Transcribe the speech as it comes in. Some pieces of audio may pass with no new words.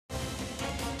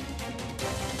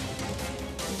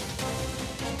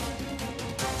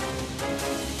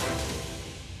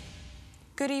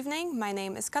Good evening, my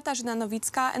name is Katarzyna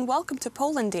Nowicka and welcome to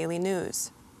Poland Daily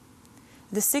News.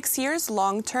 The 6 years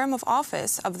long term of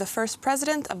office of the first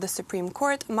president of the Supreme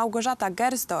Court, Małgorzata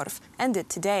Gersdorf, ended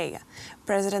today.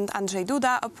 President Andrzej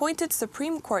Duda appointed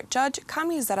Supreme Court Judge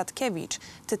Kamil Zaradkiewicz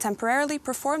to temporarily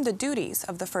perform the duties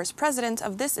of the first president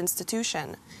of this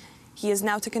institution. He is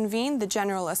now to convene the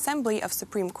General Assembly of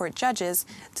Supreme Court Judges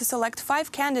to select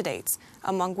 5 candidates,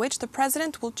 among which the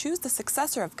president will choose the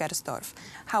successor of Gersdorf.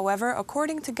 However,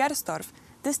 according to Gersdorf,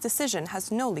 this decision has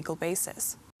no legal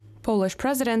basis. Polish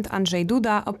President Andrzej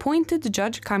Duda appointed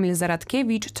Judge Kamil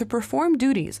Zaradkiewicz to perform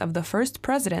duties of the first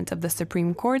president of the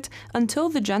Supreme Court until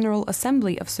the General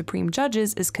Assembly of Supreme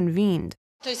Judges is convened.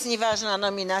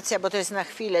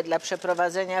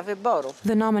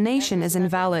 The nomination is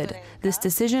invalid. This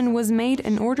decision was made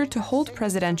in order to hold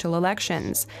presidential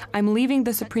elections. I'm leaving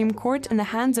the Supreme Court in the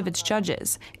hands of its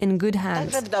judges, in good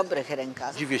hands.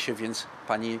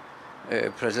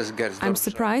 I'm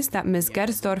surprised that Ms.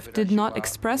 Gersdorf did not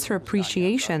express her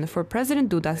appreciation for President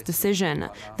Duda's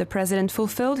decision. The president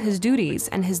fulfilled his duties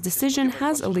and his decision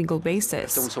has a legal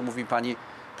basis.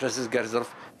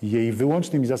 It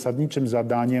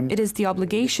is the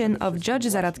obligation of Judge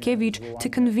Zaradkiewicz to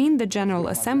convene the General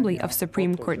Assembly of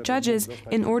Supreme Court Judges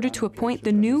in order to appoint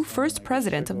the new first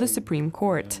president of the Supreme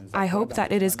Court. I hope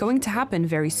that it is going to happen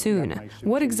very soon.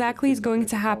 What exactly is going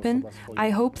to happen? I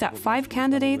hope that 5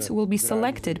 candidates will be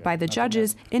selected by the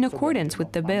judges in accordance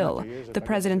with the bill. The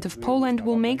President of Poland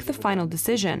will make the final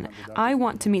decision. I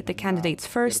want to meet the candidates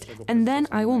first, and then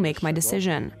I will make my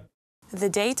decision. The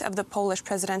date of the Polish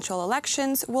presidential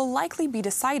elections will likely be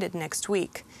decided next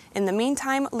week. In the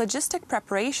meantime, logistic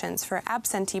preparations for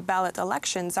absentee ballot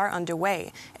elections are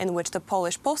underway, in which the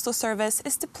Polish Postal Service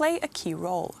is to play a key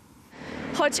role.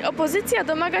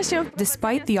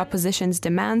 Despite the opposition's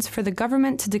demands for the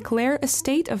government to declare a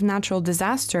state of natural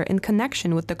disaster in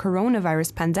connection with the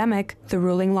coronavirus pandemic, the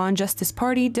ruling Law and Justice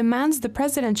Party demands the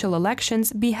presidential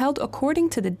elections be held according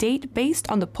to the date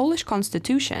based on the Polish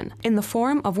constitution, in the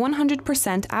form of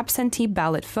 100% absentee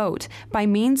ballot vote, by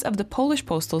means of the Polish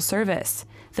Postal Service.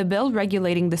 The bill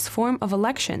regulating this form of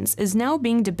elections is now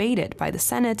being debated by the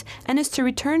Senate and is to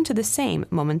return to the same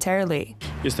momentarily.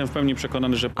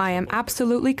 I am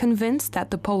absolutely convinced that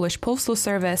the Polish Postal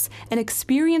Service, an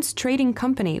experienced trading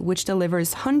company which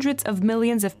delivers hundreds of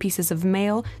millions of pieces of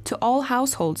mail to all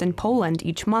households in Poland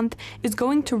each month, is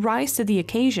going to rise to the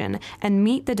occasion and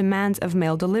meet the demands of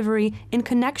mail delivery in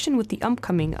connection with the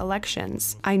upcoming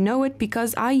elections. I know it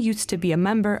because I used to be a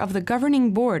member of the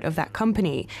governing board of that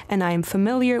company, and I am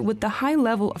familiar with the high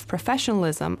level of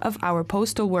professionalism of our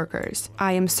postal workers.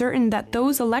 I am certain that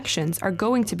those elections are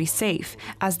going to be safe,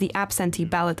 as the absentee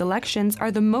ballot elections are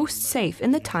the most safe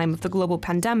in the time of the global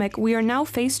pandemic we are now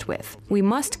faced with. We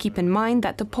must keep in mind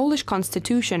that the Polish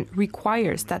constitution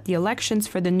requires that the elections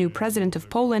for the new president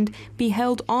of Poland be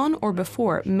held on or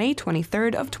before May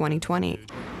 23rd of 2020.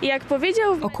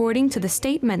 According to the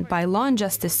statement by Law and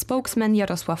Justice spokesman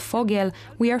Jarosław Fogiel,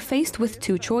 we are faced with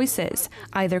 2 choices: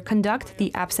 either conduct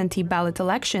the absentee ballot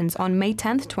elections on May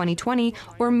 10th, 2020,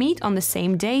 or meet on the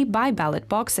same day by ballot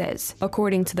boxes.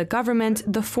 According to the government,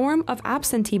 the form of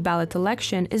absentee ballot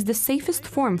election is the safest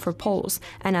form for Poles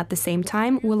and at the same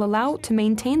time will allow to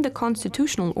maintain the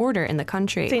constitutional order in the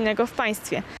country.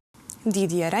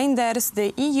 Didier Reynders,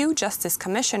 the EU Justice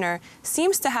Commissioner,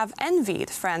 seems to have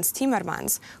envied Franz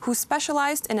Timmermans, who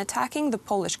specialized in attacking the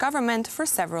Polish government for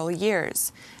several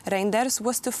years. Reynders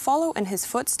was to follow in his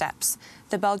footsteps.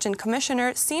 The Belgian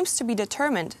commissioner seems to be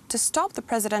determined to stop the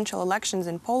presidential elections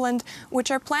in Poland, which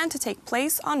are planned to take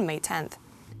place on May 10th.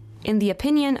 In the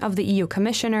opinion of the EU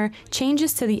Commissioner,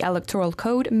 changes to the electoral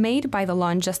code made by the Law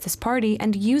and Justice Party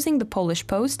and using the Polish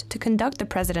Post to conduct the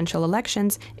presidential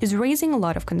elections is raising a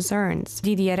lot of concerns.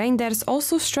 Didier Reynders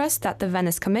also stressed that the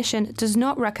Venice Commission does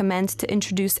not recommend to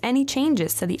introduce any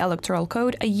changes to the electoral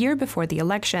code a year before the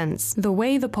elections. The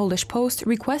way the Polish Post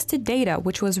requested data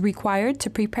which was required to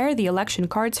prepare the election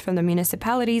cards from the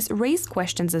municipalities raised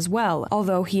questions as well,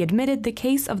 although he admitted the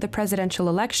case of the presidential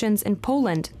elections in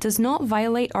Poland does not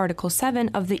violate Article 7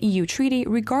 of the EU Treaty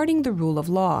regarding the rule of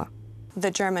law.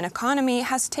 The German economy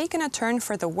has taken a turn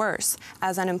for the worse,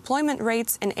 as unemployment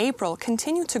rates in April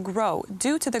continue to grow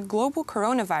due to the global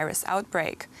coronavirus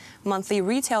outbreak. Monthly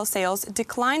retail sales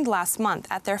declined last month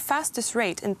at their fastest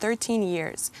rate in 13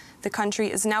 years. The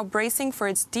country is now bracing for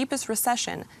its deepest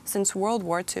recession since World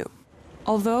War II.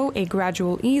 Although a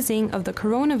gradual easing of the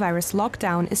coronavirus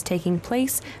lockdown is taking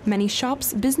place, many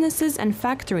shops, businesses and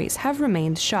factories have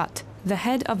remained shut. The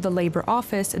head of the Labour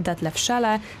Office, Detlef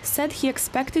Schelle, said he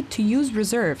expected to use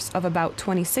reserves of about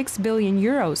 26 billion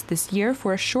euros this year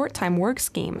for a short-time work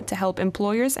scheme to help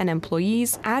employers and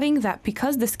employees, adding that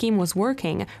because the scheme was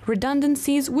working,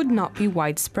 redundancies would not be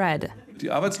widespread.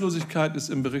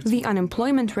 The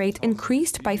unemployment rate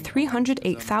increased by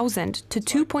 308,000 to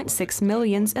 2.6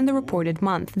 million in the reported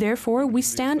month. Therefore, we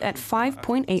stand at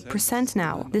 5.8%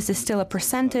 now. This is still a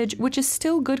percentage which is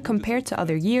still good compared to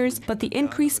other years, but the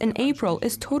increase in April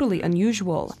is totally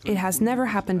unusual. It has never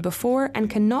happened before and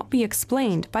cannot be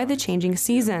explained by the changing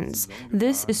seasons.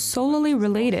 This is solely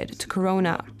related to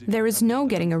Corona. There is no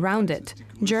getting around it.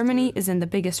 Germany is in the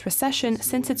biggest recession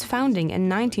since its founding in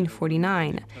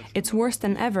 1949. It's worse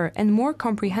than ever and more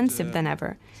comprehensive than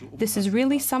ever. This is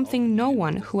really something no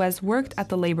one who has worked at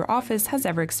the Labour Office has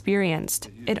ever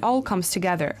experienced. It all comes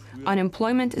together.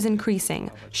 Unemployment is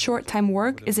increasing, short-time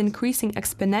work is increasing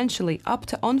exponentially up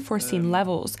to unforeseen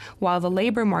levels, while the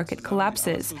labour market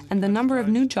collapses and the number of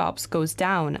new jobs goes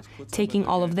down. Taking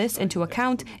all of this into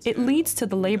account, it leads to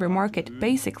the labour market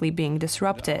basically being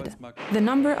disrupted. The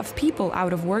number of people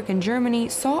out of work in Germany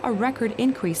saw a record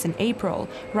increase in April,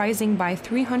 rising by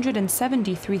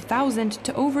 373,000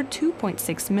 to over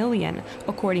 2.6 million,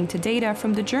 according to data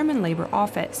from the German Labour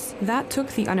Office. That took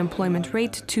the unemployment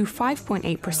rate to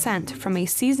 5.8%. From a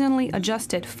seasonally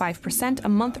adjusted 5% a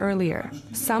month earlier.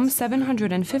 Some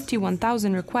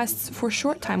 751,000 requests for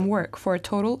short-time work for a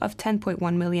total of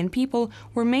 10.1 million people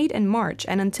were made in March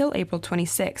and until April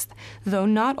 26th, though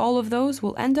not all of those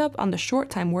will end up on the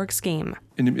short-time work scheme.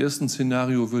 In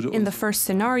the first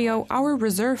scenario, our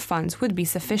reserve funds would be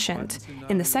sufficient.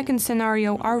 In the second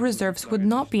scenario, our reserves would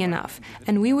not be enough,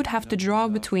 and we would have to draw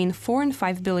between 4 and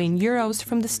 5 billion euros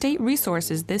from the state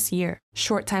resources this year.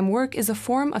 Short-time work is a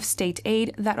form of state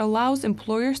aid that allows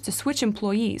employers to switch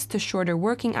employees to shorter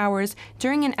working hours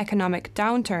during an economic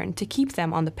downturn to keep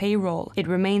them on the payroll. It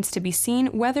remains to be seen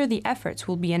whether the efforts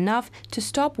will be enough to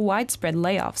stop widespread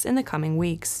layoffs in the coming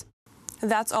weeks.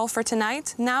 That's all for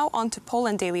tonight. Now on to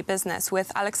Poland Daily Business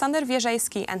with Aleksander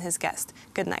Wierzejski and his guest.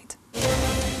 Good night.